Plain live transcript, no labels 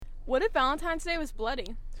What if Valentine's Day was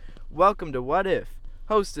bloody? Welcome to What If,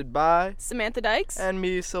 hosted by Samantha Dykes. and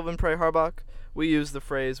me, Sylvan Prey Harbach. We use the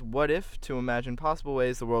phrase what if to imagine possible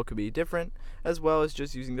ways the world could be different, as well as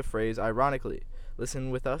just using the phrase ironically.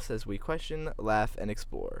 Listen with us as we question, laugh, and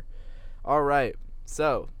explore. Alright,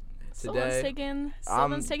 so today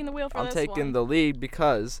Sylvan's taking the wheel for I'm this taking one. the lead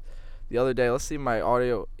because the other day, let's see my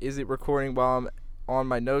audio, is it recording while I'm on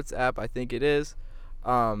my notes app? I think it is,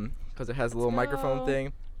 because it has a little microphone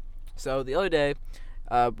thing. So the other day,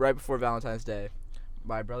 right before Valentine's Day,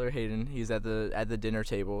 my brother Hayden, he's at the dinner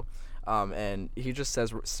table, and he just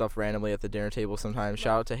says stuff randomly at the dinner table sometimes.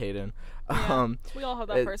 Shout out to Hayden. Yeah, we all have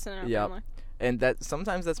that person in our family. And that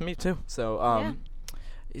sometimes that's me too. So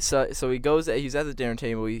so he's at the dinner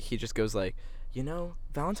table. He just goes like,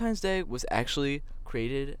 Valentine's Day was actually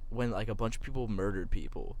created when like a bunch of people murdered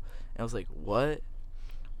people. And I was like, what?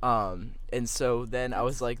 And so then I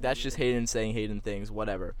was like, that's just Hayden saying Hayden things,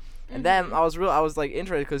 whatever. And then I was like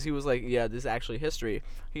interested because he was like, yeah, this is actually history.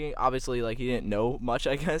 He obviously he didn't know much,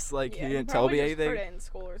 I guess. He didn't tell me anything. Heard it in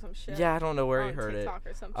school or some shit. Yeah, I don't know where he heard TikTok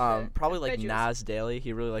it. Or some shit. Probably like Nas Daily.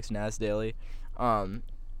 He really likes Nas Daily.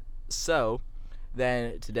 So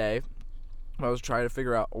then today I was trying to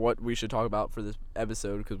figure out what we should talk about for this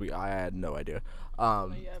episode because I had no idea.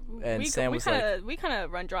 And Sam was like, we kind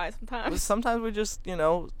of run dry sometimes. Sometimes we just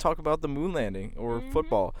talk about the moon landing or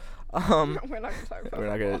football. We're not gonna talk about.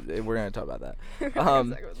 We're gonna talk about that.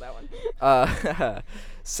 That one.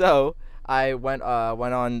 So I went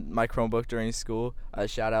on my Chromebook during school.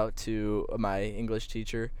 Shout out to my English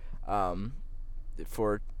teacher,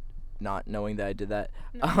 for not knowing that I did that.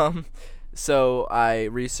 No. So I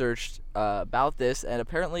researched about this, and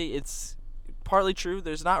apparently it's partly true.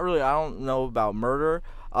 There's not really, I don't know about murder,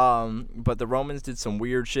 but the Romans did some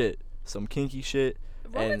weird shit, some kinky shit. The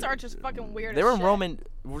Romans are just fucking weird.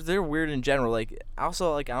 They're weird in general. I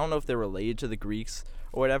don't know if they're related to the Greeks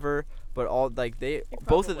or whatever, but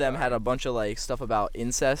both of them had a bunch of stuff about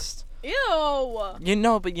incest. Ew. But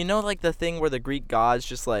the thing where the Greek gods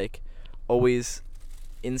just always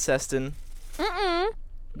incesting.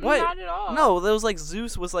 What? Not at all. No, there was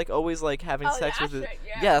Zeus was always having sex with it.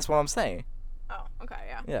 Yeah. Yeah, that's what I'm saying. Oh, okay,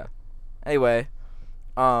 yeah. Yeah. Anyway,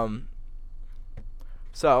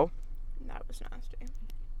 so. That was nasty.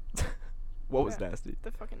 What was nasty?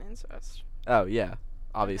 The fucking incest. Oh yeah,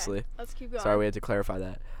 obviously. Okay, let's keep going. Sorry, we had to clarify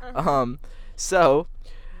that. Uh-huh. So,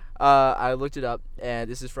 I looked it up, and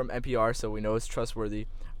this is from NPR, so we know it's trustworthy.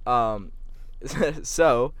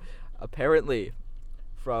 So, apparently,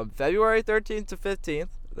 from February 13th to 15th,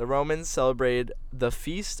 the Romans celebrated the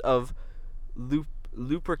feast of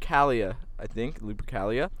Lupercalia. I think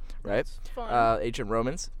Lupercalia, right? Ancient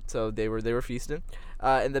Romans. So they were feasting,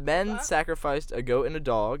 and the men sacrificed a goat and a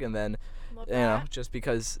dog, and then just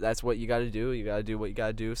because that's what you got to do. You got to do what you got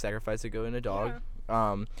to do. Sacrifice a goat and a dog.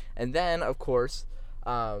 Yeah. And then of course,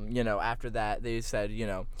 after that they said,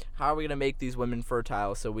 how are we gonna make these women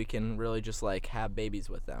fertile so we can really just have babies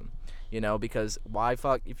with them? Because why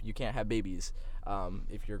fuck if you can't have babies?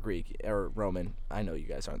 If you're Greek or Roman, I know you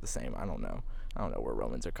guys aren't the same. I don't know where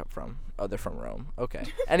Romans are cut from. Oh, they're from Rome. Okay.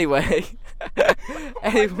 Anyway. Did you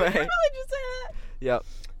really just say that? Yep.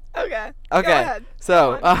 Okay. Okay. Go ahead.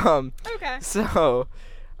 So, Okay. So,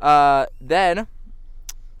 then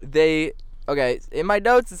in my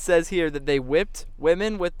notes it says here that they whipped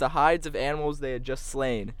women with the hides of animals they had just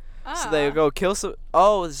slain. So they would go kill some.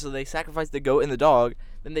 Oh, so they sacrificed the goat and the dog.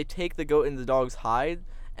 Then they take the goat and the dog's hide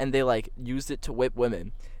and they used it to whip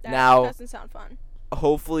women. That doesn't sound fun.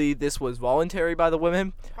 Hopefully this was voluntary by the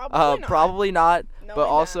women. Probably not. No, but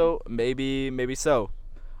also maybe so.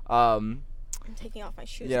 I'm taking off my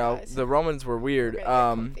shoes. Guys. The Romans were weird.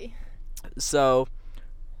 So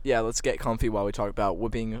yeah, let's get comfy while we talk about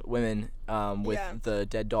whipping women with the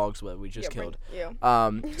dead dogs that we just killed.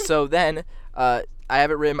 So then I have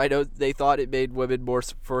it written in my notes. They thought it made women more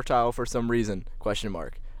fertile for some reason? ?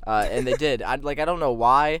 And they did. I don't know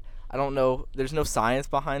why. I don't know. There's no science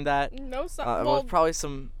behind that. No science.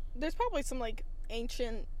 There's probably some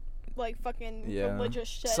ancient fucking religious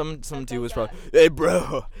shit. Some dude was probably, hey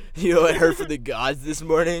bro, you know what I heard from the gods this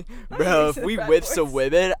morning? Bro, if we whip some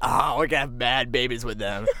women, we're gonna have mad babies with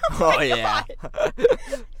them. Oh yeah.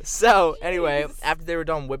 So anyway, after they were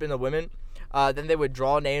done whipping the women, then they would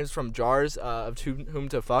draw names from jars of whom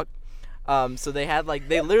to fuck. So they had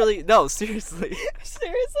they literally, no, seriously.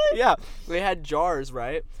 Seriously? Yeah, they had jars,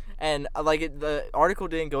 right? And the article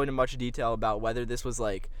didn't go into much detail about whether this was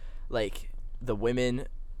the women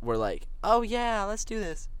were oh yeah, let's do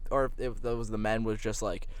this, or if those the men was just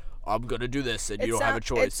I'm gonna do this, and you don't have a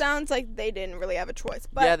choice. It sounds like they didn't really have a choice.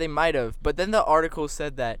 But yeah, they might have. But then the article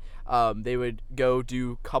said that they would go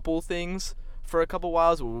do couple things for a couple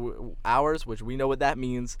hours, which we know what that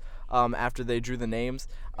means. After they drew the names,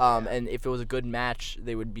 and if it was a good match,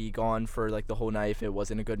 they would be gone for like the whole night. If it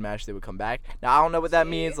wasn't a good match, they would come back. Now I don't know what that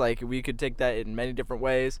means. Like we could take that in many different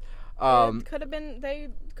ways. It could have been they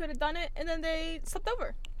could have done it and then they slept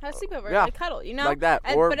over, had a sleepover, like cuddle, like that.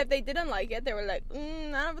 But if they didn't like it, they were like, I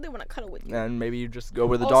don't really want to cuddle with you. And maybe you just go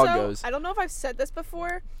where the dog goes. I don't know if I've said this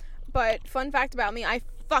before, but fun fact about me, I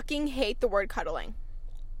fucking hate the word cuddling.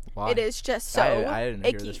 Why? It is just so I didn't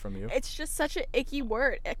icky. hear this from you. It's just such an icky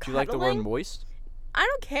word. Do you like the word moist? I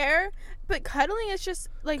don't care, but cuddling is just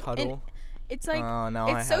like cuddle. It's like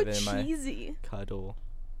it's so cheesy. Cuddle.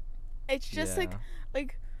 It's just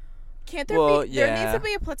like can't there be? There needs to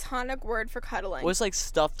be a platonic word for cuddling. Well, it's like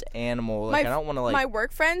stuffed animal. Like I don't want to like. My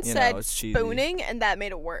work friend said spooning, and that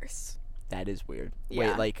made it worse. That is weird.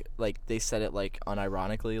 Yeah. Wait, like they said it like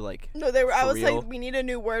unironically, like. No, they were. I was like, we need a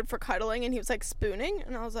new word for cuddling, and he was like spooning,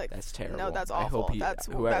 and I was like, that's terrible. No, that's awful. I hope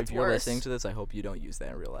if you're listening to this, I hope you don't use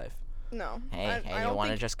that in real life. No. Hey, you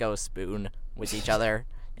want to just go spoon with each other?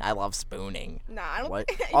 I love spooning. Nah, I don't. What?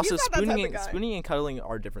 Also, spooning and cuddling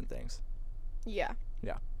are different things. Yeah.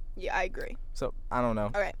 Yeah. Yeah, I agree. So I don't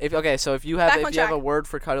know. Okay. So if you have a word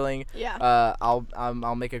for cuddling,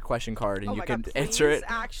 I'll make a question card and you can answer it.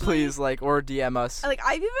 Please, like, or DM us. Like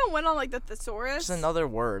I've even went on like the thesaurus. Just another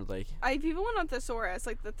word, like. I've even went on thesaurus,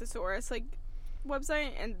 like the thesaurus, like website,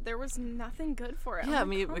 and there was nothing good for it. Yeah,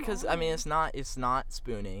 it's not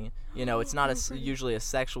spooning. You know, it's not usually a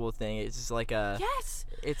sexual thing. It's just like a. Yes.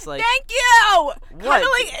 It's like. Thank you. What?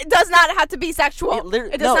 Cuddling does not have to be sexual.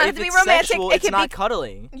 It does not have to be romantic. Sexual, it's not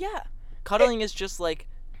cuddling. Yeah. Cuddling is just like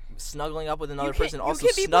snuggling up with another person. Also,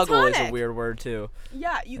 snuggle is a weird word too.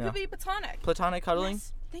 Yeah, you could be platonic. Platonic cuddling.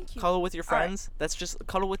 Yes. Thank you. Cuddle with your friends. Right. That's just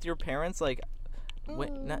cuddle with your parents. Like,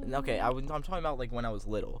 okay, I'm talking about like when I was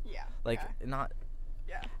little. Yeah. Like not.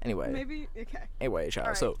 Yeah. Anyway. Maybe. Okay. Anyway, child.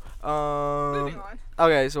 Right. So, moving on.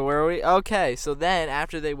 Okay, so where are we? Okay, so then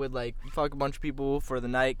after they would like fuck a bunch of people for the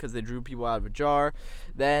night because they drew people out of a jar,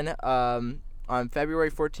 then on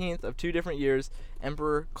February 14th of 2 different years,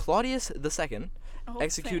 Emperor Claudius II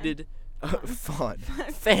executed. Fam.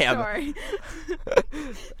 Sorry.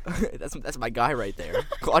 That's my guy right there,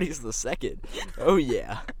 Claudius II. Oh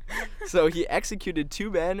yeah. So he executed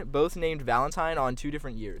 2 men, both named Valentine, on 2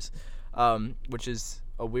 different years. Which is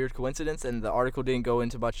a weird coincidence, and the article didn't go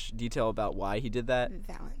into much detail about why he did that.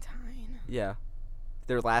 Valentine. Yeah,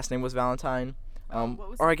 their last name was Valentine.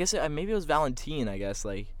 Or I guess maybe it was Valentine. I guess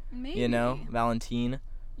maybe. You know, Valentine.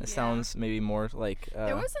 It sounds maybe more like.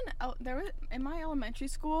 There was in my elementary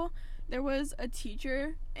school. There was a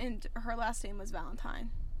teacher, and her last name was Valentine.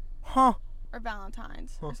 Huh. Or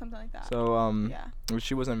Valentines, or something like that. So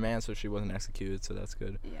she wasn't a man, so she wasn't executed. So that's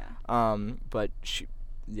good. Yeah. But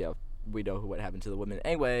we know what happened to the women.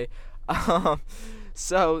 Anyway,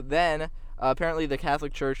 so then apparently the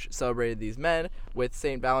Catholic Church celebrated these men with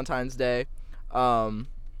St. Valentine's Day,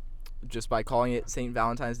 just by calling it St.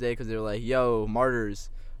 Valentine's Day because they were like, yo, martyrs,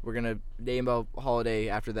 we're going to name a holiday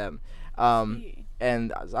after them.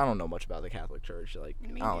 And I don't know much about the Catholic Church. Like,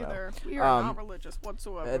 me I don't neither. know. We are not religious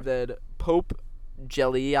whatsoever. And then Pope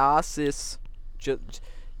Gelasius, Pope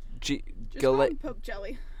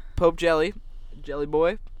Jelly. Pope Jelly, Jelly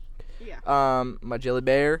Boy. Yeah. My jelly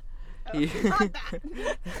bear. Not that.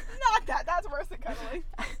 Not that. That's worse than cuddling.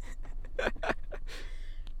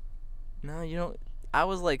 No, you don't. I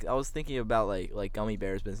was thinking about like gummy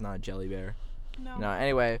bears, but it's not a jelly bear. No.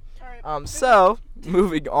 Anyway. All right. So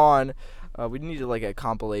moving on, we needed like a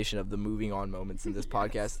compilation of the moving on moments in this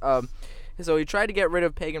podcast. So he tried to get rid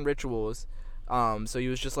of pagan rituals. So he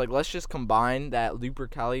was just like, let's just combine that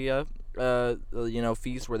Lupercalia,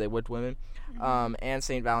 feast where they whipped women, and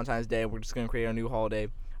St. Valentine's Day. We're just gonna create a new holiday,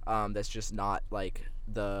 that's just not like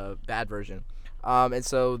the bad version. And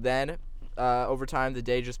so then, over time, the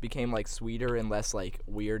day just became like sweeter and less like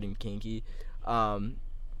weird and kinky.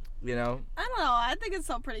 You know. I don't know. I think it's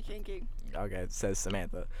still pretty kinky. Okay, says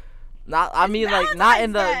Samantha. I mean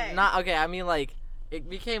like it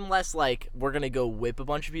became less like we're gonna go whip a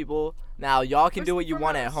bunch of people. Now y'all can do what you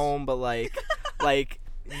want at home, but like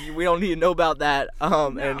we don't need to know about that.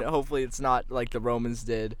 No. And hopefully it's not like the Romans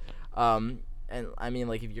did. And I mean,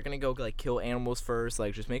 like, if you're gonna go like kill animals first,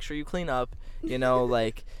 like, just make sure you clean up. You know,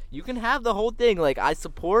 like, you can have the whole thing. Like, I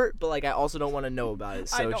support, but like, I also don't want to know about it.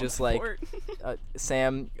 So just support. Like,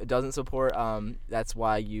 Sam doesn't support. That's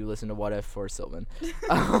why you listen to What If for Sylvan.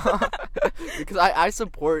 Because I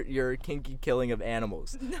support your kinky killing of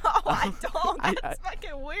animals. No, I don't. That's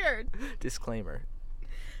fucking weird. Disclaimer.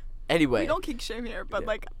 Anyway. We don't kink shame here, but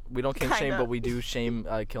like. We don't kink shame, but we do shame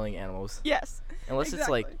killing animals. Yes. Unless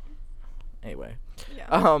exactly. it's like. Anyway.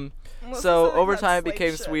 Yeah. So over time it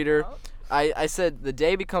became sweeter. I said the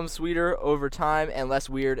day becomes sweeter over time and less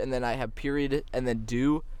weird, and then I have period and then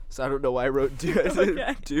do. So I don't know why I wrote do. I said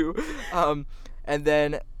Okay. do. And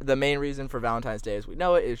then the main reason for Valentine's Day as we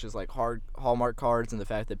know it is just like Hallmark cards and the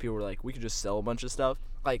fact that people were like, we could just sell a bunch of stuff.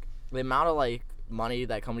 Like the amount of like money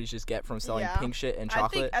that companies just get from selling pink shit and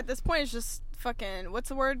chocolate. I think at this point it's just fucking, what's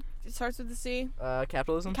the word? It starts with the C.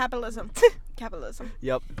 Capitalism. Capitalism. Capitalism.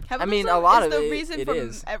 Yep. Capitalism I mean, a lot of the it, reason it for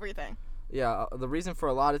is. everything. Yeah, the reason for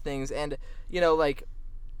a lot of things, and like,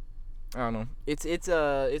 I don't know. It's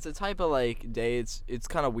a type of like day. It's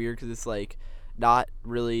kind of weird because it's like not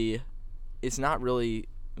really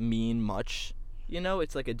mean much.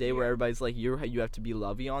 It's like a day where everybody's like you have to be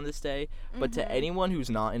lovey on this day. But to anyone who's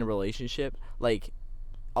not in a relationship, like,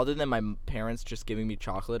 other than my parents just giving me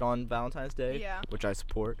chocolate on Valentine's Day, which I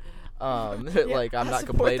support. Like I'm not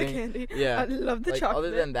complaining. The candy. Yeah, I love the like, chocolate.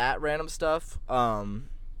 Other than that random stuff,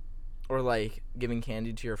 or like giving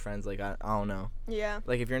candy to your friends, like I don't know. Yeah.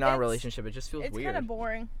 Like if you're not in a relationship, it just feels weird. It's kind of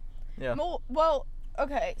boring. Yeah. Well,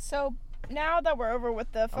 okay, so now that we're over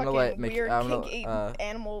with the fucking weird kink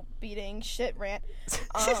animal beating shit rant,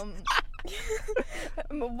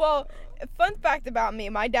 well, fun fact about me,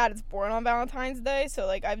 my dad is born on Valentine's Day, so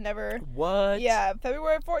like I've never. What? Yeah,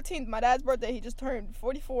 February 14th, my dad's birthday. He just turned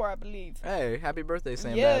 44, I believe. Hey, happy birthday,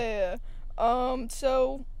 Sam. Dad. Yeah.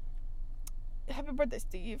 So happy birthday,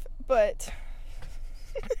 Steve. But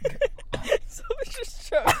so it's just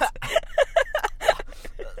jokes.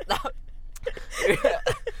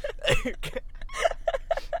 I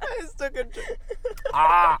just took a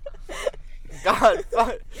God,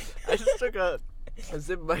 fuck. I just took a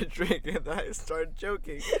sip of my drink and then I started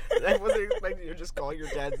joking. And I wasn't expecting you to just call your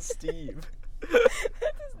dad Steve. That's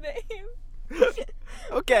his name.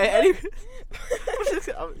 Okay, anyway.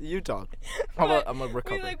 You talk. I'm gonna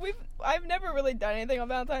recover. I've never really done anything on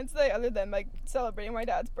Valentine's Day other than like celebrating my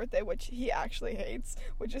dad's birthday, which he actually hates,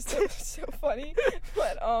 which is so funny.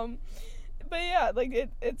 But yeah, like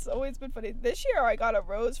it's always been funny. This year I got a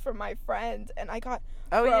rose from my friend, and I got.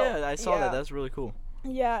 Yeah, I saw that. That's really cool.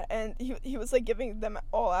 Yeah, and he was like giving them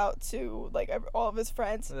all out to like all of his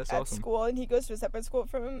friends at school, and he goes to a separate school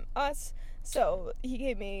from us, so he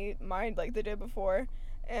gave me mine like the day before,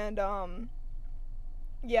 and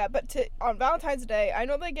yeah, but on Valentine's Day, I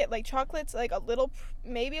know they get like chocolates, like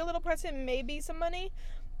maybe a little present, maybe some money,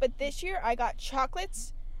 but this year I got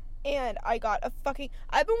chocolates. And I got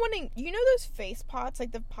I've been wanting, those face pots,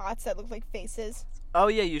 like the pots that look like faces? Oh,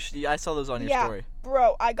 yeah, I saw those on your story.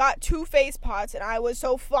 Bro, I got 2 face pots, and I was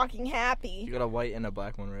so fucking happy. You got a white and a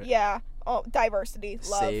black one, right? Yeah. Oh, diversity.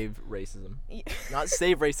 Love. Save racism. Yeah. Not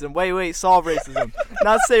save racism. Wait, solve racism.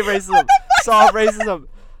 Not save racism. Solve racism.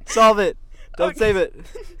 Solve it. Don't save it.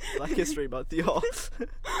 Black History Month, y'all.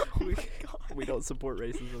 We don't support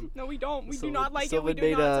racism. No, we don't. We do not like it. We do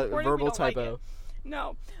made not a support verbal it. We don't typo. Like it.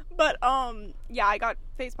 No, but yeah, I got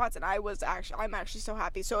face pots, and I'm actually so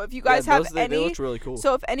happy. So if you guys have any, they look really cool.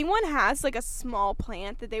 So if anyone has like a small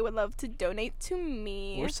plant that they would love to donate to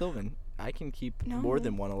me, or Sylvan, I can keep more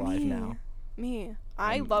than one alive now.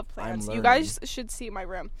 I love plants. You guys should see my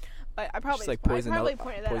room. But I probably like poison ivy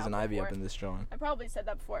before. up in this drawing. I probably said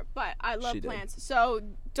that before, but I love plants. So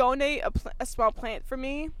donate a small plant for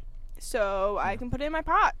me, so I can put it in my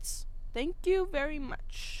pots. Thank you very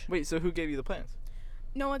much. Wait, so who gave you the plants?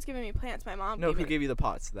 No one's giving me plants. My mom. No, who gave you the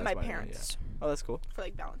pots? That's my parents. Oh, that's cool. For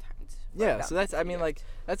like Valentine's. Yeah, so that's like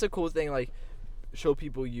that's a cool thing. Like, show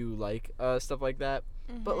people you like stuff like that.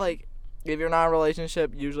 Mm-hmm. But like, if you're not in a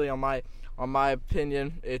relationship, usually on my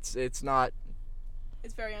opinion, it's not.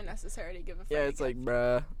 It's very unnecessary to give a friend. Yeah, it's like,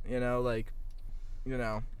 bruh,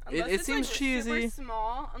 it seems like cheesy. Super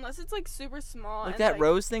small, unless it's like super small. Like that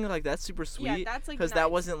rose thing, like that's super sweet. Yeah, that's like because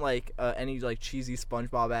that wasn't like any like cheesy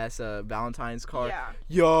SpongeBob ass Valentine's card. Yeah.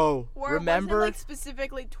 Yo, or remember? It wasn't, like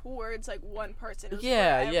specifically towards like one person. It was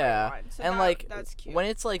yeah. So and that's cute. When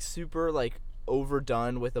it's like super like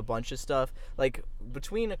overdone with a bunch of stuff, like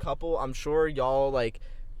between a couple, I'm sure y'all like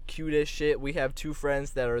cutest shit. We have 2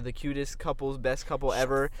 friends that are the cutest couples, best couple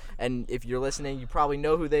ever, and if you're listening, you probably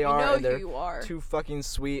know who they are, and they're too fucking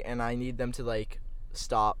sweet, and I need them to like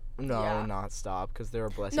stop. No, not stop, because they're a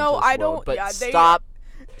blessing to this world, but stop.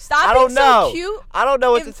 I don't know. So cute. I don't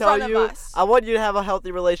know what to tell you. I want you to have a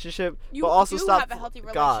healthy relationship, but also stop. Have a healthy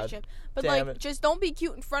relationship, but like it. Just don't be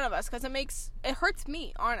cute in front of us, because it hurts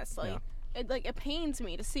me, honestly. Yeah. It pains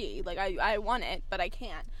me to see. Like I want it, but I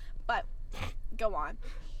can't. But go on.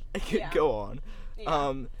 Go on.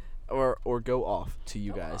 Yeah. or go off to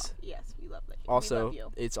you guys. Yes, we love that. Also, we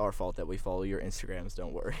love you. It's our fault that we follow your Instagrams.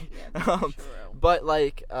 Don't worry. Yeah, true. But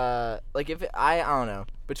like if I don't know,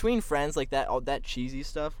 between friends like that, all that cheesy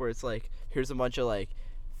stuff where it's like here's a bunch of like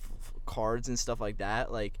cards and stuff like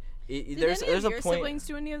that. Like there's a point. Did your siblings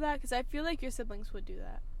do any of that? Because I feel like your siblings would do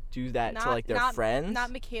that. Do that to like their friends?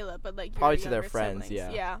 Not Michaela, but like probably your to their friends.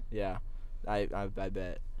 Siblings. Yeah. I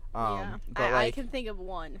bet. Yeah. But I can think of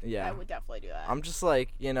one. Yeah. I would definitely do that. I'm just like,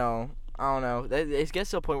 I don't know. It gets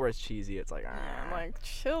to a point where it's cheesy. It's like, I'm like,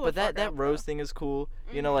 chill. But that rose thing is cool.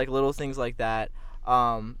 Mm-hmm. Like little things like that.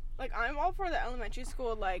 Like I'm all for the elementary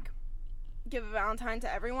school. Like, give a Valentine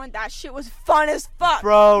to everyone. That shit was fun as fuck.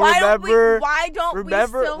 Bro, why remember we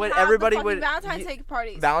still when have everybody the would Valentine's take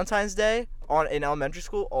parties? Valentine's Day in elementary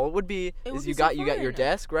school, all it would be is you got your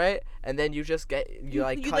desk, right? And then you just cut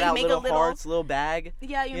out little hearts, little bag.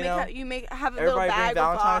 Yeah, you have a everybody little bag bring with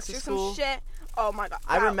Valentine's box to or school. some shit. Oh my god.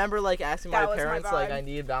 I remember like asking my parents my like I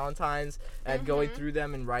need Valentines and going through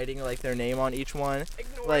them and writing like their name on each one.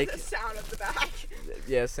 Ignore like the sound of the bag.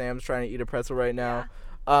 Yeah, Sam's trying to eat a pretzel right now.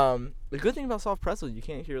 Yeah. The good thing about soft pretzel, you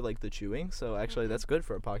can't hear like the chewing, so actually that's good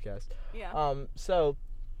for a podcast. Yeah.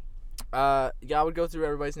 I would go through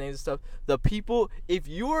everybody's names and stuff. The people, if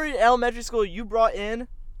you were in elementary school, you brought in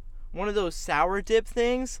one of those sour dip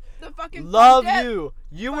things. The fucking love dip. you.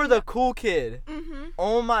 You were the cool kid. Mm-hmm.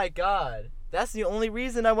 Oh my god. That's the only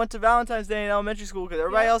reason I went to Valentine's Day in elementary school, because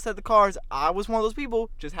everybody else had the cards. I was one of those people,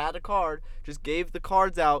 just had a card, just gave the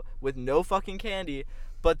cards out with no fucking candy.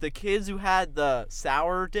 But the kids who had the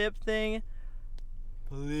sour dip thing,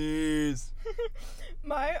 please.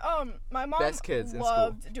 My mom best kids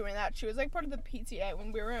loved doing that. She was like part of the PTA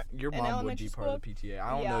when we were your in mom elementary would be school. part of the PTA. I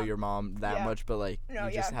don't know your mom that much, but like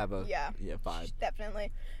you just have a vibe.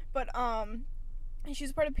 Definitely. But and she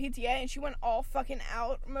was part of PTA and she went all fucking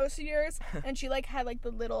out most years and she like had like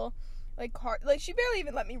the little like card, like she barely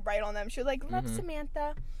even let me write on them. She was like, love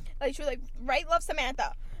Samantha. Like she was like, write love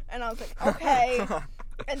Samantha. And I was like, okay.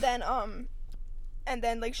 And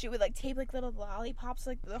then like she would like tape like little lollipops,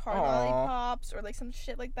 like the hard lollipops or like some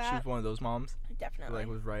shit like that. She was one of those moms. Definitely. Who, like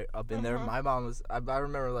was right up in there. My mom was. I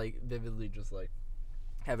remember like vividly just like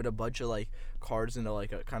having a bunch of like cards into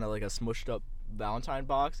like a kind of like a smushed up Valentine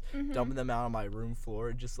box, dumping them out on my room floor,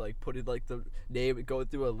 and just like putting like the name, go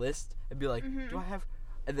through a list, and be like, do I have?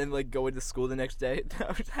 And then like go into school the next day.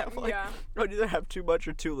 I would have like I would either have too much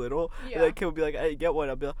or too little. Yeah. And then kid would be like, hey, get one.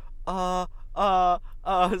 I'd be like,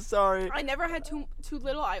 sorry. I never had too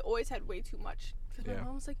little. I always had way too much. Because my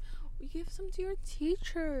mom was like, we give some to your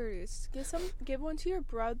teachers. Give one to your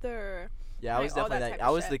brother. Yeah, I was definitely that.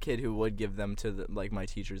 I was the kid who would give them to like my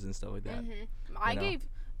teachers and stuff like that.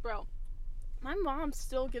 My mom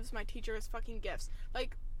still gives my teachers fucking gifts.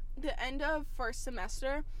 Like the end of first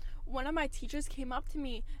semester, one of my teachers came up to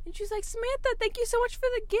me and she was like, Samantha, thank you so much for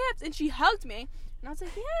the gift. And she hugged me. And I was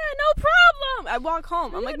like, yeah, no problem. I walk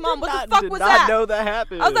home. I'm like, Mom, what the fuck was that? I did not know that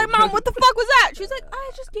happened. I was like, Mom, what the fuck was that? She was like,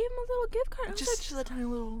 I just gave him a little gift card. Just a tiny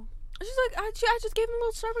little. She's like, I just gave him a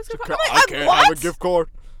little Starbucks gift card. I can't have a gift card.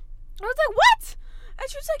 I was like, what? And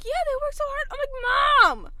she was like, yeah, they work so hard. I'm like,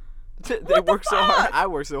 Mom. They work so hard. I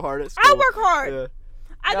work so hard at school. I work hard. Yeah.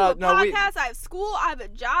 I do a podcast. I have school. I have a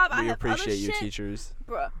job. I have other shit. We appreciate you, teachers.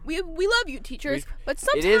 Bruh, we love you, teachers. But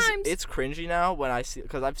sometimes it's cringy now when I see,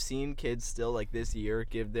 because I've seen kids still like this year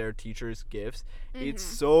give their teachers gifts. It's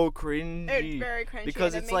so cringy. It's very cringy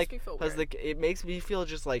because it's like it makes me feel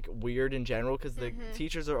just like weird in general because the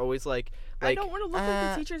teachers are always like I don't want to look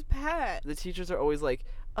like the teacher's pet. The teachers are always like,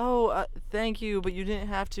 oh, thank you, but you didn't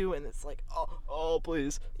have to, and it's like, oh,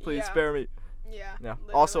 please spare me. Yeah.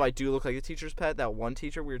 Literally. Also, I do look like a teacher's pet. That one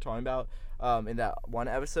teacher we were talking about in that one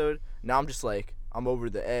episode. Now I'm just like, I'm over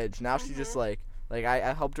the edge. Now she's just like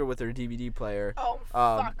I helped her with her DVD player. Oh,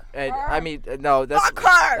 fuck and her. I mean, no,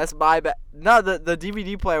 that's my bad. No, the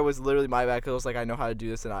DVD player was literally my bad because I was like, I know how to do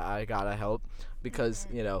this and I gotta help because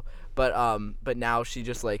but now she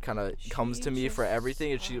just like kind of comes to me for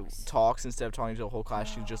everything and she talks instead of talking to the whole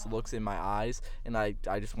class. She just looks in my eyes and I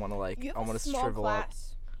just want to like I want to shrivel up.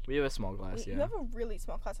 We have a small class, You have a really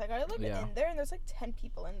small class. I got in there, and there's like 10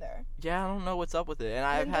 people in there. Yeah, I don't know what's up with it,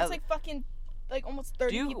 and there's like fucking like almost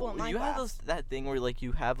 30 people in my class. Do you have that thing where like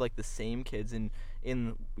you have like the same kids in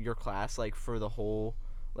your class like for the whole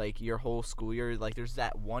like your whole school year? Like there's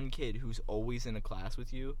that one kid who's always in a class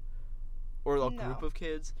with you, or a group of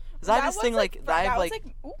kids. Cause I have this thing like I have like.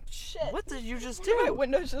 Oops, shit. What did you just do? My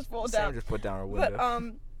windows just rolled down. Sam just put down our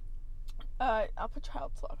window. But I'll put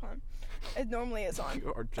child's lock on. It normally is on.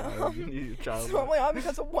 You are child. You need a child. It's normally on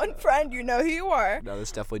because of one friend. You know who you are. No,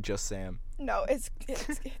 that's definitely just Sam. No, it's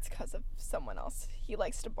because of someone else. He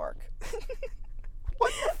likes to bark.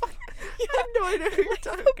 What the fuck? I have no idea who you're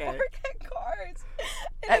talking about. Bark at cars.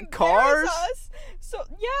 At cars? Us. So,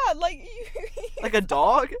 yeah, like... Like a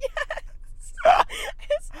dog? Yes.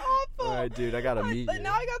 It's awful. Alright, dude, I gotta meet you.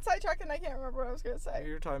 Now I got sidetracked and I can't remember what I was gonna say.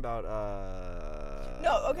 You were talking about,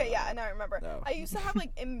 No, okay, yeah, now I remember. No. I used to have,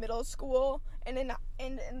 like, in middle school and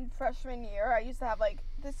in freshman year, I used to have, like,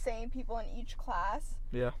 the same people in each class.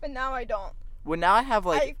 Yeah. But now I don't. Well, now I have,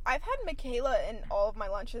 like... I've had Michaela in all of my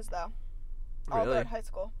lunches, though. Really? All throughout high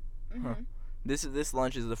school. Mm-hmm. Huh. This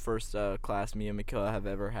lunch is the first class me and Michaela have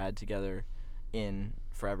ever had together in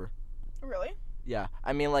forever. Really? Yeah.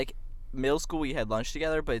 I mean, like, middle school we had lunch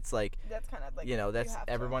together, but it's like... That's kind of like... You know, that's...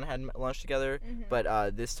 Everyone had lunch together. Mm-hmm.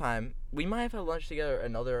 But this time... We might have had lunch together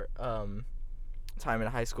another time in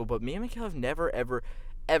high school, but me and Michaela have never,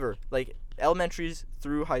 ever, like, elementaries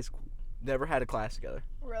through high school, never had a class together.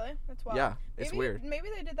 Really? That's wild. Yeah, it's weird. Maybe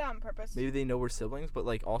they did that on purpose. Maybe they know we're siblings, but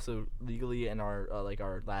like also legally and our like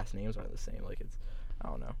our last names aren't the same. Like it's, I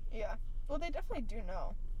don't know. Yeah. Well, they definitely do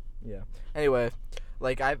know. Yeah. Anyway,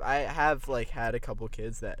 like I have like had a couple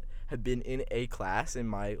kids that have been in a class in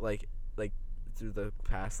my like through the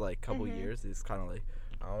past like couple years. It's kind of like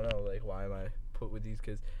I don't know like why am I put with these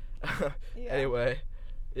kids? Yeah. Anyway,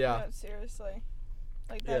 yeah. No, seriously.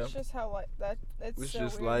 Like that's just how it's so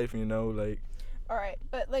just weird. Life, you know, like. All right,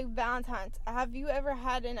 but like Valentine's, have you ever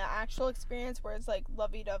had an actual experience where it's like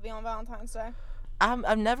lovey-dovey on Valentine's Day?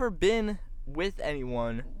 I've never been with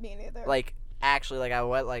anyone. Me neither. Like actually, like I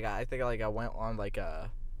went like I think like I went on like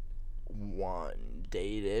a one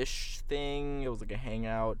date-ish thing. It was like a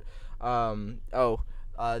hangout.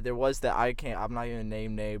 There was that I'm not gonna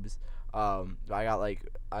name names. I got like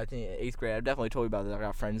I think in 8th grade. I've definitely told you about this. I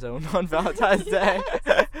got friend zoned on Valentine's Day.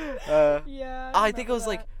 Yeah. I think it was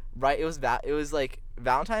like. Right, it was like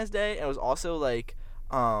Valentine's Day, and it was also like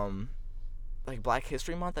Black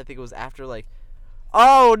History Month. I think it was after like,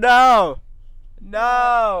 oh no,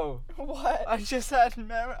 what? I just had the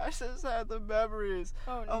memories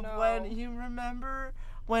of no. when you remember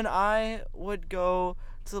when I would go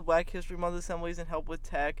to the Black History Month assemblies and help with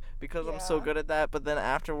tech because I'm so good at that. But then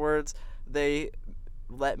afterwards, they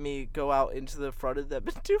let me go out into the front of them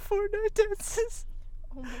and do Fortnite dances.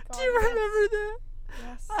 Oh my god! Do you remember that?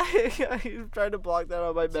 Yes. I'm trying to block that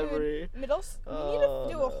on my memory. We need to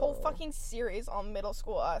do a whole fucking series on middle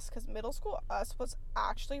school us, because middle school us was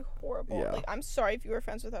actually horrible. Yeah. Like, I'm sorry if you were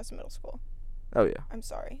friends with us in middle school. Oh yeah. I'm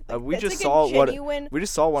sorry. Like, we just saw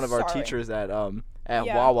one of our teachers at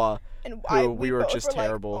Wawa, and we were just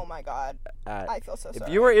terrible. Like, oh my god. I feel so sorry.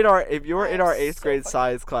 If you were in our 8th grade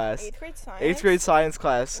science class, 8th grade science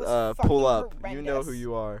class, pull up. Horrendous. You know who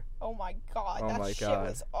you are. Oh my god, that shit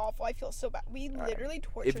was awful. I feel so bad. We literally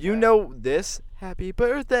tortured If you her. know this, happy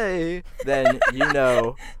birthday, then you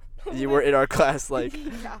know you were in our class. Like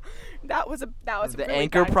yeah, that was the really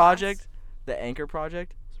Anchor bad Project. class. The Anchor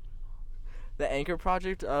Project. The Anchor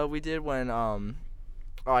Project we did when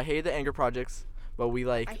I hate the Anchor Projects, but we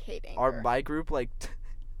like I hate Anchor. my group like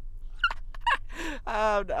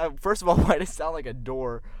first of all, why did it sound like a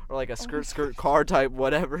door or like a skirt car type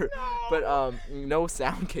whatever? No. But no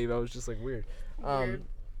sound came out. It was just like weird.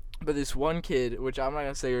 But this one kid, which I'm not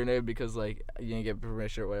gonna say your name because like you didn't get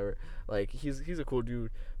permission or whatever. Like he's a cool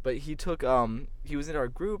dude, but he took he was in our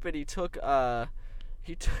group and he took the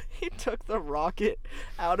rocket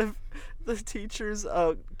out of the teacher's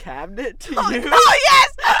cabinet to use. Oh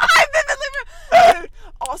yes, I vividly remember.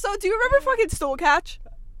 Also, do you remember fucking stool catch?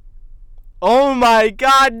 Oh my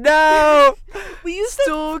god, no! We used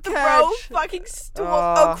stool to catch. throw fucking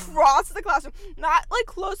stools across the classroom, not like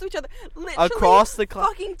close to each other. Literally across the class.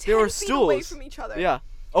 Fucking 10 there were feet stools away from each other. Yeah.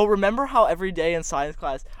 Oh, remember how every day in science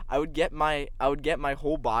class I would get my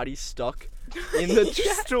whole body stuck in the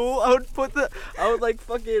Yes. stool. I would like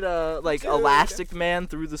fucking like Dude. Elastic Man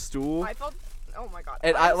through the stool. I felt. Oh my god.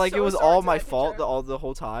 And it was all my fault the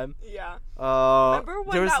whole time. Yeah. Remember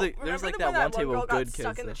when there's like that one table of good kids.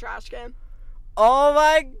 Stuck in the trash can. Oh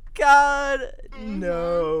my god. Mm-hmm.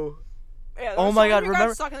 No. Yeah, oh my god,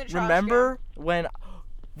 remember when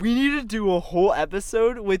we need to do a whole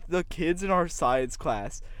episode with the kids in our science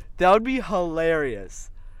class. That would be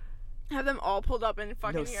hilarious. Have them all pulled up in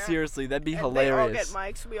fucking here. No, seriously, that'd be and hilarious. They all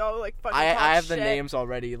get mics. We all like fucking I have shit. the names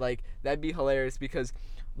already. Like that'd be hilarious because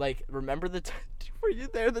like remember were you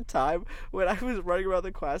there the time when I was running around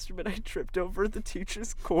the classroom and I tripped over the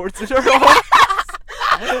teacher's cords in her office?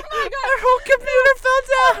 Oh my god, her whole computer fell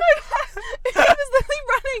down. Oh my god. He was literally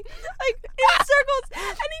running like in circles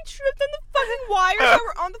and he tripped on the fucking wires that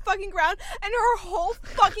were on the fucking ground and her whole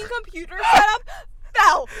fucking computer setup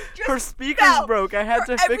fell. Her speakers broke. I had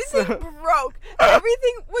to fix them. Everything broke.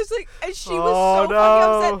 Everything was like, and she was so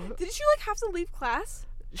fucking upset. Did she like have to leave class?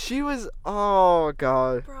 She was. Oh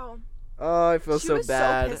God. Bro. Oh, I feel so bad. She was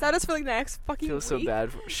so pissed at us for like the next fucking week. I feel so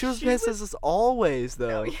bad. She was pissed at us always,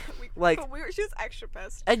 though. No, yeah, she was extra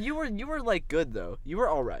pissed. And you were like good though. You were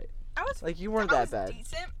all right. I was like you weren't that bad.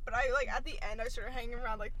 Decent, but I like at the end I started hanging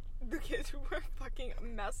around like the kids who were fucking a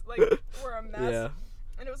mess. Like were a mess. Yeah.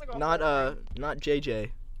 And it was like not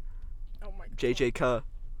JJ. Oh my God. JJ Kuh.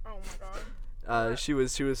 Oh my God. She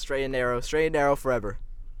was straight and narrow forever.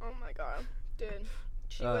 Oh my God, dude.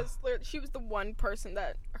 She was the one person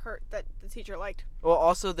that the teacher liked. Well,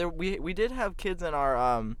 also we did have kids in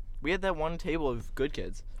our we had that one table of good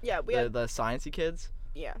kids. Yeah, we had the sciencey kids.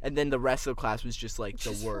 Yeah. And then the rest of the class was just like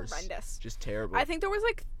just the worst. Horrendous. Just terrible. I think there was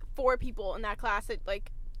like 4 people in that class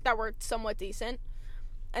that were somewhat decent.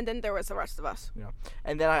 And then there was the rest of us. Yeah.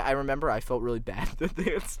 And then I remember I felt really bad that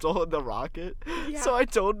they had stolen the rocket. Yeah. So I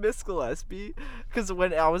told Miss Gillespie, because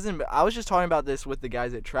when I was just talking about this with the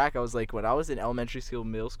guys at track. I was like, when I was in elementary school,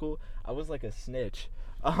 middle school, I was like a snitch.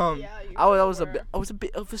 Yeah, I was a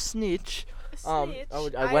bit of a snitch.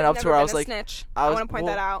 I went up to her. I was like, snitch. I want to point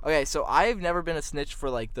that out. Okay, so I've never been a snitch for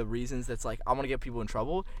like the reasons that's like I want to get people in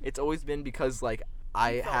trouble. It's always been because like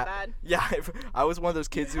I was one of those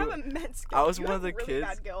kids who. I was one of the kids.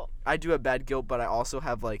 Bad guilt. I do have bad guilt, but I also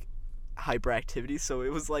have like hyperactivity. So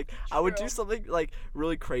it was like True. I would do something like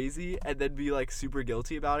really crazy and then be like super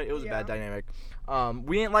guilty about it. It was a bad dynamic.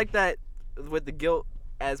 We ain't like that with the guilt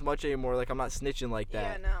as much anymore. Like I'm not snitching like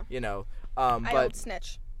that. Yeah, no. You know. But I don't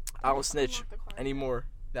snitch. I don't snitch anymore.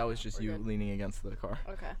 That was just you leaning against the car.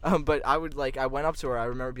 Okay. But I went up to her. I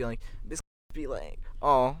remember being like, Miss be like,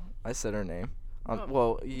 oh, I said her name.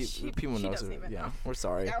 Well, people know. Yeah, we're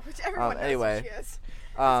sorry. Yeah, everyone knows anyway, who she is.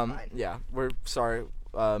 Yeah, we're sorry,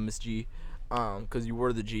 Miss G, because you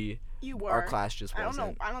were the G. You were. Our class just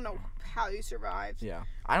wasn't. I don't know how you survived. Yeah,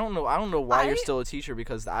 I don't know why you're still a teacher,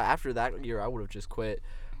 because after that year I would have just quit.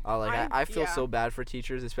 I feel so bad for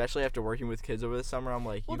teachers, especially after working with kids over the summer. I'm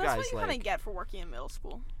like, you guys that's what you kind of get for working in middle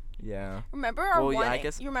school. Yeah. Remember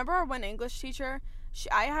you remember our one English teacher?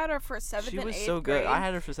 I had her for 7th and 8th grade. She was so good. I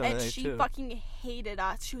had her for 7th and 8th, too. And she fucking hated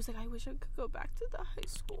us. She was like, I wish I could go back to the high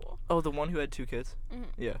school. Oh, the one who had 2 kids? Mm-hmm.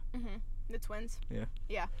 Yeah. Mm-hmm. The twins? Yeah.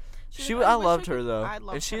 Yeah. I loved her, though.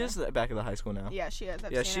 And she is back at the high school now. Yeah, she is.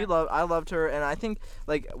 I loved her. And I think,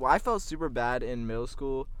 I felt super bad in middle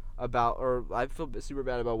school I feel super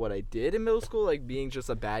bad about what I did in middle school, like being just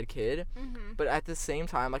a bad kid. Mm-hmm. But at the same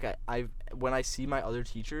time, like, I when I see my other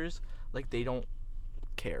teachers, like, they don't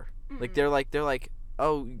care. Mm-hmm. Like, they're like,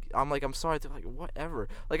 oh, I'm like, I'm sorry. They're like, whatever.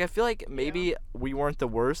 Like, I feel like maybe we weren't the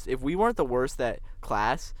worst. If we weren't the worst that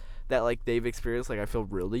class that, like, they've experienced, like, I feel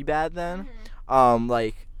really bad then.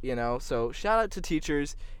 Mm-hmm. So shout out to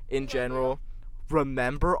teachers in general.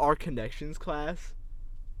 Remember our connections class?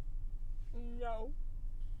 No.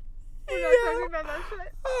 We're not talking about that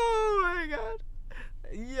shit. Oh, my God.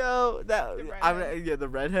 Yo, the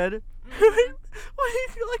redhead. Mm-hmm. Why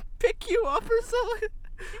did he, like, pick you up or something?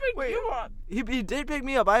 Wait, you up. He did pick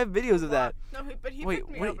me up. I have videos of that. No, but he picked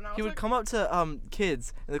me up. And he would come up to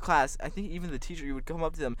kids in the class. I think even the teacher, he would come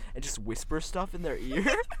up to them and just whisper stuff in their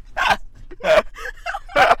ear.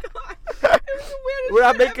 We're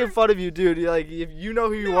not making fun of you, dude. Like, if you know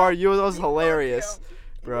who you are, that was hilarious,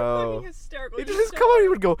 bro. He just come on. He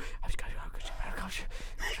would go.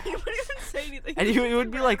 He wouldn't even say anything. And he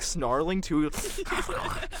would be like snarling too.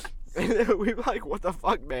 And we'd be like, what the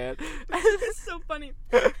fuck, man? It's so funny.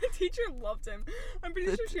 The teacher loved him. I'm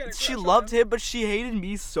pretty sure she had a crush on him, but she hated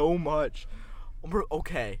me so much.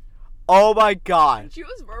 Okay. Oh my God. She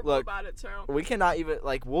was verbal about it too. We cannot even,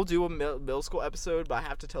 we'll do a middle school episode, but I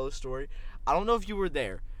have to tell a story. I don't know if you were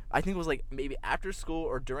there. I think it was maybe after school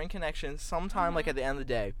or during connection, sometime at the end of the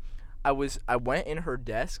day. I went in her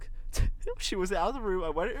desk. She was out of the room. I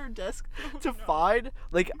went at her desk to find,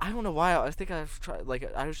 I don't know why. I think I've tried,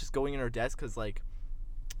 I was just going in her desk because,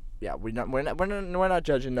 yeah, we're not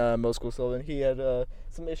judging middle school Sylvan. He had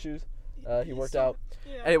some issues. He worked out.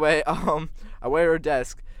 Yeah. Anyway, I went at her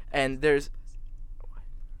desk and there's.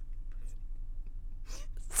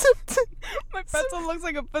 My pretzel looks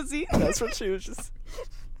like a pussy. That's what she was just.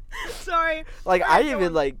 Sorry. I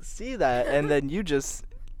even see that, and then you just.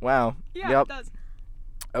 Wow. Yeah, yep. It does.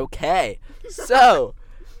 Okay, so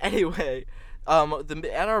anyway,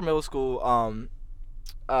 at our middle school,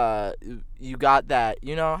 you got that.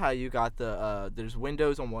 You know how you got the there's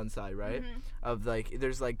windows on one side, right? Mm-hmm. Of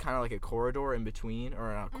there's kind of a corridor in between,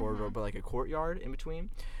 or not a corridor, mm-hmm. but a courtyard in between.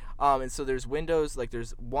 And so there's windows.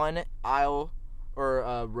 There's one aisle or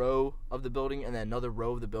a row of the building, and then another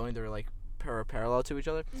row of the building. They're parallel to each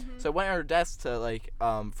other. Mm-hmm. So I went at her desk to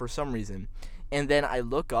for some reason. And then I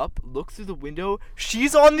look through the window.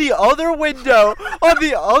 She's on the other window, on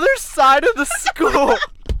the other side of the school.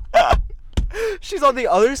 She's on the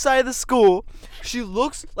other side of the school. She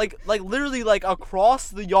looks like literally like across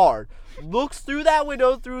the yard. Looks through that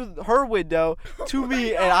window, through her window, to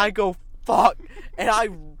me, and I go, fuck. And I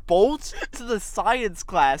bolt to the science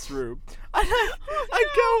classroom.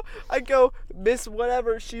 I go, Miss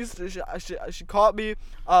whatever, she caught me.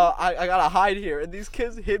 I gotta hide here. And these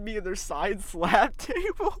kids hit me in their science lab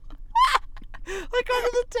table. Like under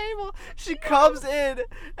the table. She comes in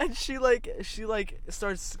and she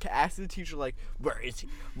starts asking the teacher like, where is he?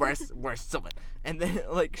 Where's someone? And then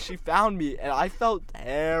like she found me and I felt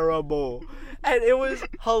terrible. And it was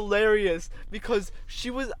hilarious because she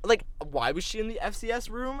was like, why was she in the FCS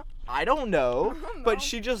room? I don't know. But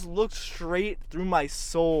she just looked straight through my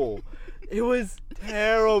soul. It was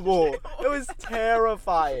terrible. It was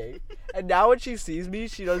terrifying. And now when she sees me,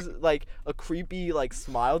 she does like a creepy like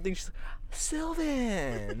smile thing. She's like,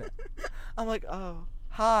 Sylvan. I'm like, oh,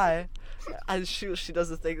 hi. And she does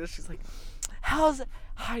the thing that she's like, how's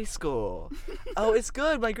high school? Oh, it's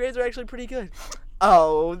good. My grades are actually pretty good.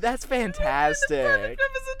 Oh, that's fantastic. The perfect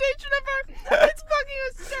representation of her. It's fucking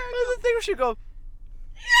hysterical. There's the thing where she go,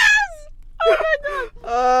 yes! Oh my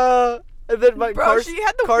god. And then my she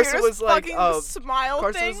had the Carson weirdest was like, fucking smile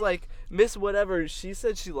Carson thing. was like, Miss whatever, she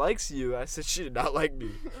said she likes you. I said she did not like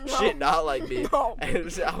me. No. She did not like me. No. And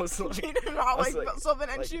I was like, she did not like Sylvan,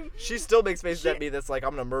 and she still makes faces at me that's like,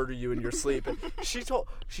 I'm gonna murder you in your sleep. And she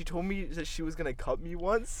told me that she was gonna cut me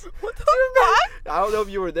once. What the fuck? I don't know if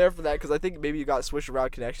you were there for that because I think maybe you got switched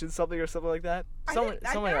around connections, something like that.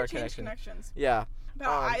 Somewhere I changed connections. Yeah. But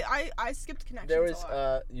I skipped connections. There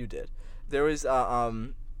was you did. There was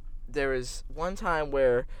one time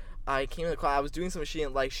where I came to the class, I was doing some machine,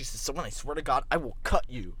 and like she said, "Someone, I swear to God, I will cut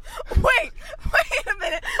you." Wait a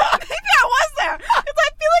minute. Maybe I was there, because I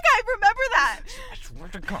feel like I remember that. I swear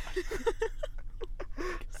to God.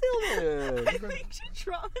 I think she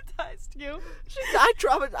traumatized you.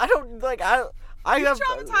 I have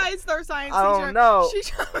traumatized our science teacher. I don't know. She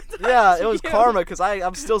traumatized Yeah, it was you. karma because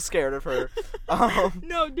I'm still scared of her.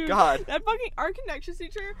 No, dude. God. That fucking our connections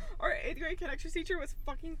teacher, our 8th grade connections teacher was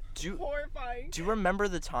fucking horrifying. Do you remember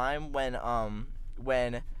the time when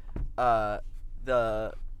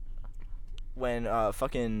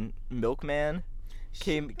fucking Milkman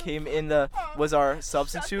came in was our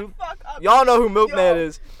substitute? Shut the fuck up. Y'all know who Milkman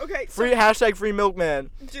is. Okay. Free Milkman.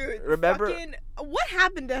 Dude, remember? Fucking, what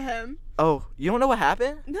happened to him? Oh, you don't know what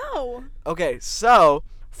happened? No. Okay, so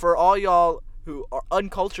for all y'all who are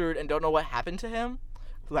uncultured and don't know what happened to him,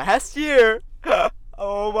 last year.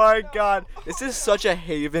 Oh my God, this is such a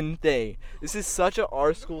Haven thing. This is such a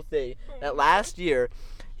our school thing. That last year,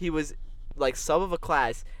 he was like sub of a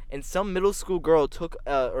class, and some middle school girl took,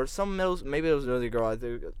 maybe it was another girl. I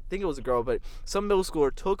think it was a girl, but some middle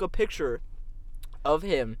schooler took a picture of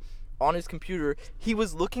him on his computer. He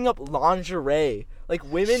was looking up lingerie, like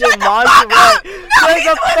women in lingerie. There's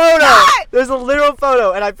a photo. There's a literal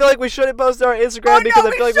photo, and I feel like we shouldn't post it on Instagram because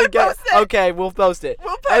I feel like we get. Okay, we'll post it.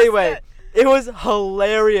 Anyway. It was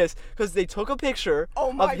hilarious because they took a picture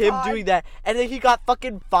of him doing that, and then he got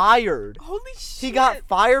fucking fired. Holy shit! He got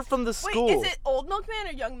fired from the school. Wait, is it old Milkman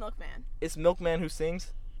or young Milkman? It's Milkman who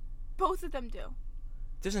sings. Both of them do.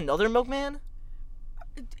 There's another Milkman?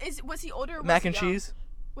 Was he older or was Mac he and young? Cheese?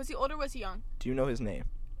 Was he older or was he young? Do you know his name?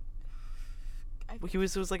 He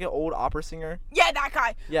was like an old opera singer. Yeah, that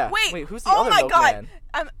guy. Yeah. Wait, who's the other Milkman?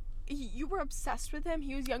 God. You were obsessed with him.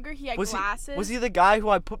 He was younger. He had glasses. Was he the guy who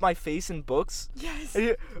I put my face in books? Yes.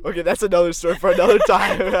 Okay, that's another story for another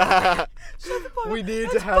time. Shut the fuck We up. need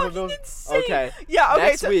That's to have a fucking insane. Okay. Yeah. Okay.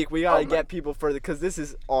 Next week we gotta get people further because this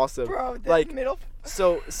is awesome. Bro, like middle.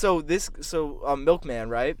 So Milkman,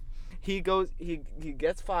 right? He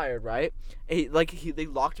gets fired, right? They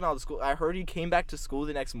locked him out of the school. I heard he came back to school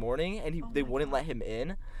the next morning and they wouldn't let him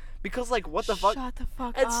in because like what the fuck? Shut the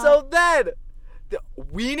fuck up. And so then.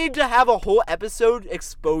 We need to have a whole episode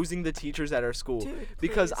exposing the teachers at our school. Dude,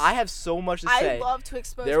 because I have so much to say. I love to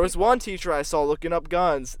expose There was one teacher I saw looking up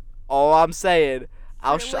guns. All I'm saying,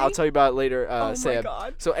 I'll tell you about it later, Sam. My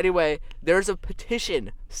God. So anyway, there's a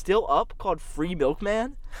petition still up called Free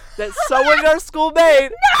Milkman that someone in our school made.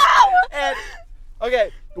 No! And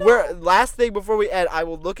okay, last thing before we end, I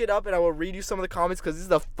will look it up and I will read you some of the comments because this is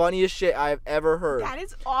the funniest shit I have ever heard. That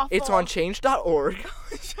is awful. It's on change.org.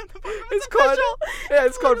 Shut the fuck up.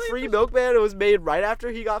 It's called Free Milkman. It was made right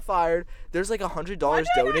after he got fired. There's like $100 donated. Why did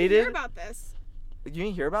I donated. hear about this? You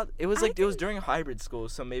didn't hear about it? It was during hybrid school,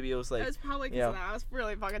 so maybe it was like. It was probably because of that. I was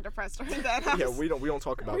really fucking depressed during that. Yeah, we don't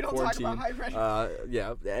talk about quarantine. Don't talk about hybrid.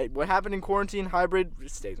 Yeah, what happened in quarantine? Hybrid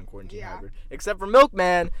stays in quarantine. Hybrid, except for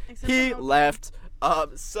Milkman, he left.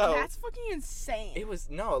 So that's fucking insane.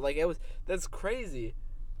 That's crazy,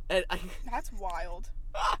 and that's wild.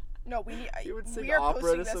 No, we need. He would sing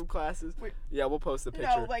opera to some classes. Yeah, we'll post the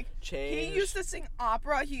picture. No, like Change. He used to sing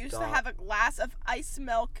opera. He used to have a glass of ice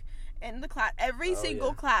milk in the class. Every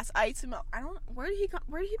single class, ice milk. I don't. Where did he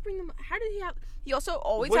bring them? How did he have? He also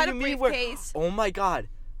always had a briefcase. Oh my god.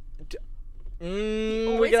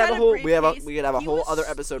 We could have a whole other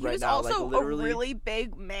episode right now. He was also a really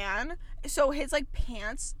big man, so his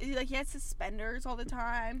pants, he had suspenders all the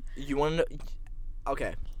time. You want to know?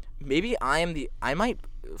 Okay, maybe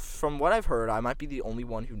from what I've heard, I might be the only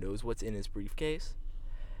one who knows what's in his briefcase.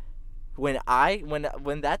 When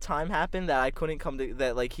that time happened that I couldn't come to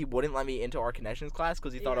that, he wouldn't let me into our connections class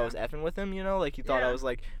because he thought I was effing with him, he thought I was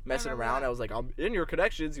messing around. I was like, I'm in your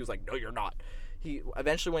connections. He was like, no, you're not. He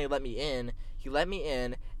eventually, when he let me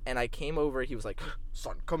in, and I came over. He was like,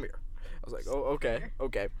 son, come here. I was like, oh, okay. Oh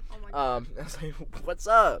my God. I was like, what's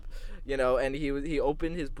up? And he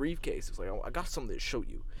opened his briefcase. He was like, oh, I got something to show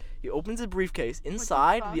you. He opens his briefcase.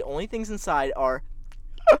 Inside, the only things inside are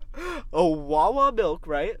a Wawa milk,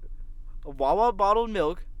 right? A Wawa bottled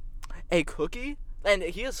milk, a cookie, and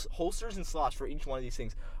he has holsters and slots for each one of these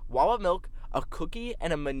things. Wawa milk, a cookie,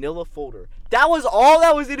 and a manila folder. That was all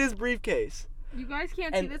that was in his briefcase. You guys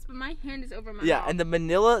can't see this, but my hand is over my mouth. Yeah, and the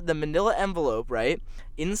manila envelope, right?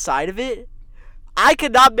 Inside of it, I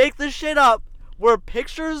could not make this shit up, were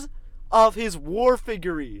pictures of his war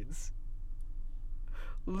figurines.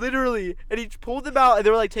 Literally, and he pulled them out, and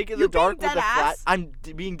they were taking the dark with the flat. I'm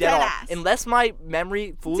being dead off. Unless my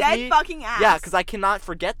memory fools me. Dead fucking ass. Yeah, because I cannot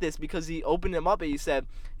forget this because he opened them up and he said,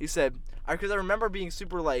 because I remember being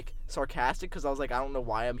super sarcastic because I was like, I don't know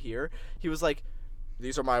why I'm here. He was like,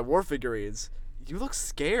 these are my war figurines. You look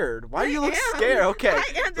scared. Why do you look scared? Okay,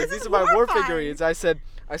 these are my war figurines. I said,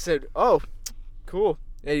 oh, cool.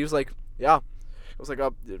 And he was like, yeah. I was like,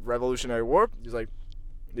 Revolutionary War. He was like,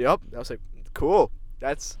 yep. I was like, cool.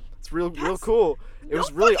 It's real cool. It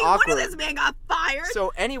was really awkward. This man got fired.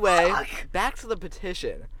 So anyway, back to the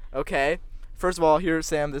petition. Okay. First of all, here,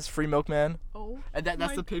 Sam, this free milkman. Oh. And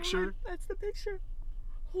that's the picture. God, that's the picture.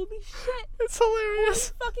 Holy shit. It's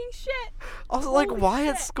hilarious. Holy fucking shit. Also, why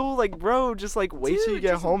at school? Bro, just wait till you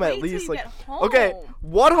get home at least. Home. Okay,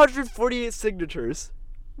 148 signatures.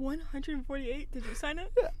 148? Did you sign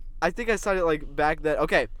it? Yeah. I think I signed it back then.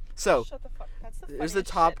 Okay, so shut the fuck. That's the here's the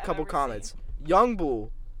top couple comments. Seen. Young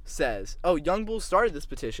Bull says, Young Bull started this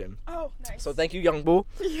petition. Oh, nice. So thank you, Young Bull.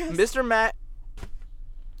 Yes. Mr. Matt,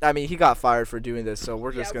 he got fired for doing this, so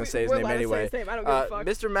we're just going to say his name anyway. Say his name. I don't give a fuck.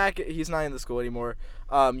 Mr. Mack, he's not in the school anymore.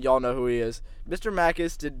 Y'all know who he is. Mr.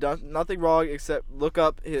 Mackus did nothing wrong except look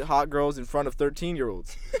up his hot girls in front of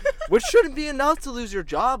 13-year-olds, which shouldn't be enough to lose your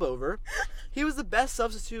job over. He was the best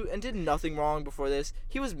substitute and did nothing wrong before this.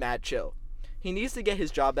 He was mad chill. He needs to get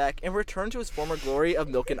his job back and return to his former glory of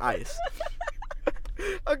milk and ice.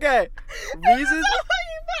 Okay.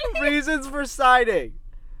 Reasons for signing.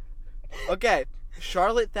 Okay.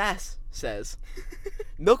 Charlotte Thass says,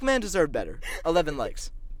 Milkman deserved better. 11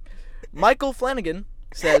 likes. Michael Flanagan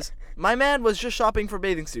says, my man was just shopping for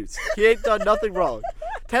bathing suits. He ain't done nothing wrong.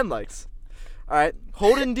 10 likes. Alright.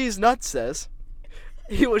 Holden D's Nuts says,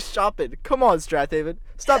 he was shopping. Come on, Strathaven.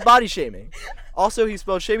 Stop body shaming. Also, he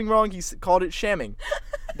spelled shaming wrong. He called it shamming.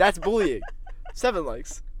 That's bullying. 7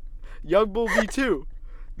 likes. Young Bull V2.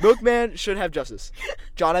 Milkman should have justice.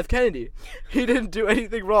 John F. Kennedy. He didn't do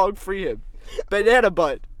anything wrong. Free him. Banana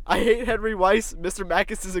Butt. I hate Henry Weiss. Mr.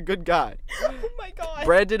 Mackus is a good guy. Oh my god.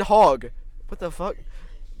 Brandon Hogg. What the fuck?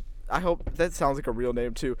 I hope that sounds like a real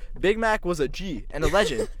name too. Big Mac was a G and a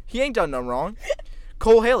legend. He ain't done nothing wrong.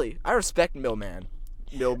 Cole Haley. I respect Millman.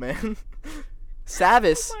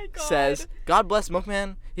 Savis says, God bless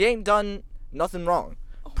Milkman. He ain't done nothing wrong.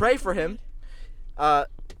 Pray for him.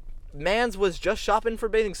 Mans was just shopping for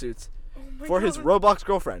bathing suits for his Roblox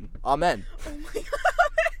girlfriend. Amen. Oh my god.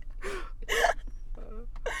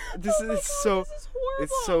 This is so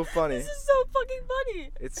funny. This is so fucking funny.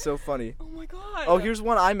 It's so funny. Oh my god. Oh, here's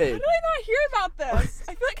one I made. How did I not hear about this?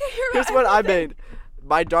 I feel like I hear about Here's what I made.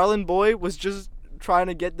 My darling boy was just trying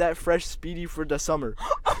to get that fresh speedy for the summer.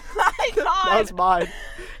 Oh my god. That was mine.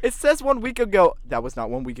 It says 1 week ago. That was not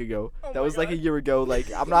 1 week ago. Oh that was God. A year ago.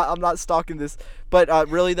 I'm not stalking this. But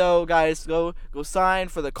really though, guys, go sign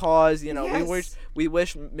for the cause. Yes. we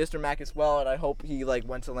wish Mr. Mackus well, and I hope he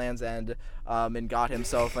went to Land's End and got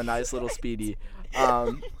himself a nice little speedy.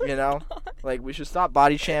 We should stop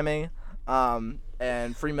body shaming.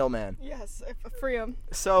 and free Millman. Yes, free him.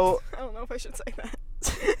 So I don't know if I should say that.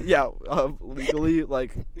 Yeah, legally,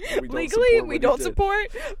 like we don't support,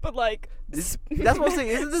 but like that's what I'm saying.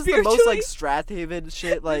 Isn't this the most like Strathaven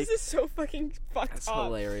shit? Like this is so fucking fucked that's up.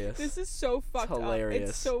 Hilarious. This is so fucked up.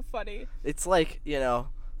 It's so funny. It's like,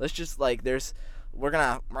 let's just like we're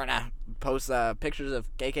gonna post pictures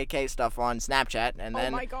of KKK stuff on Snapchat, and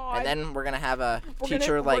then and then we're gonna have a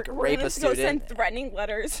teacher rape a student. Send threatening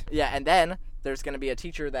letters. Yeah, and then there's gonna be a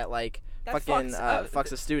teacher that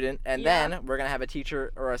fucks a student, and then we're gonna have a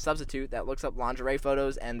teacher or a substitute that looks up lingerie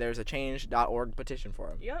photos, and there's a change.org petition for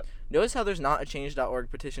him. Yep. Notice how there's not a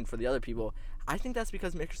change.org petition for the other people. I think that's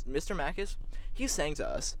because Mr. Mackus, he sang to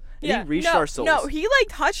us. Yeah. He reached our souls. No, he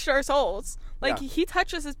touched our souls. He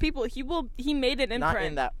touches his people. He made an imprint. Not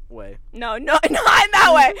in that way. No, not in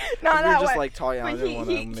that way. Not that way. We're just talking. I didn't want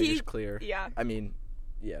to make it clear. Yeah. I mean,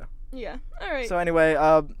 yeah. Yeah. All right. So anyway,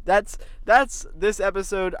 that's this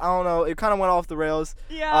episode. I don't know. It kind of went off the rails.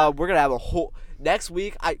 Yeah. We're gonna have a whole next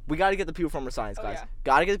week. We gotta get the people from our science class. Yeah.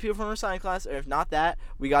 Gotta get the people from our science class, or if not that,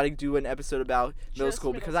 we gotta do an episode about middle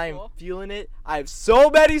school because I am feeling it. I have so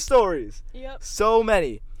many stories. Yep. So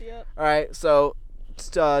many. Yep. All right. So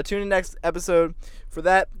tune in next episode for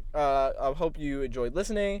that. I hope you enjoyed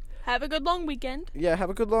listening. Have a good long weekend. Yeah,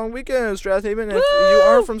 have a good long weekend, Strathaven. If you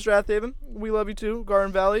are from Strathaven, we love you too.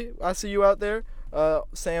 Garden Valley, I see you out there.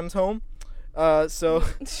 Sam's home. So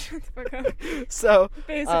basically.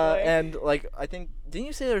 And I think, didn't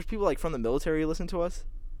you say there's people from the military who listen to us?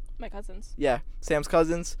 My cousins. Yeah, Sam's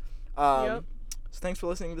cousins. Yep. So thanks for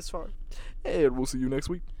listening this far. And we'll see you next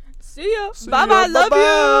week. See ya. Bye bye. Love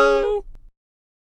you.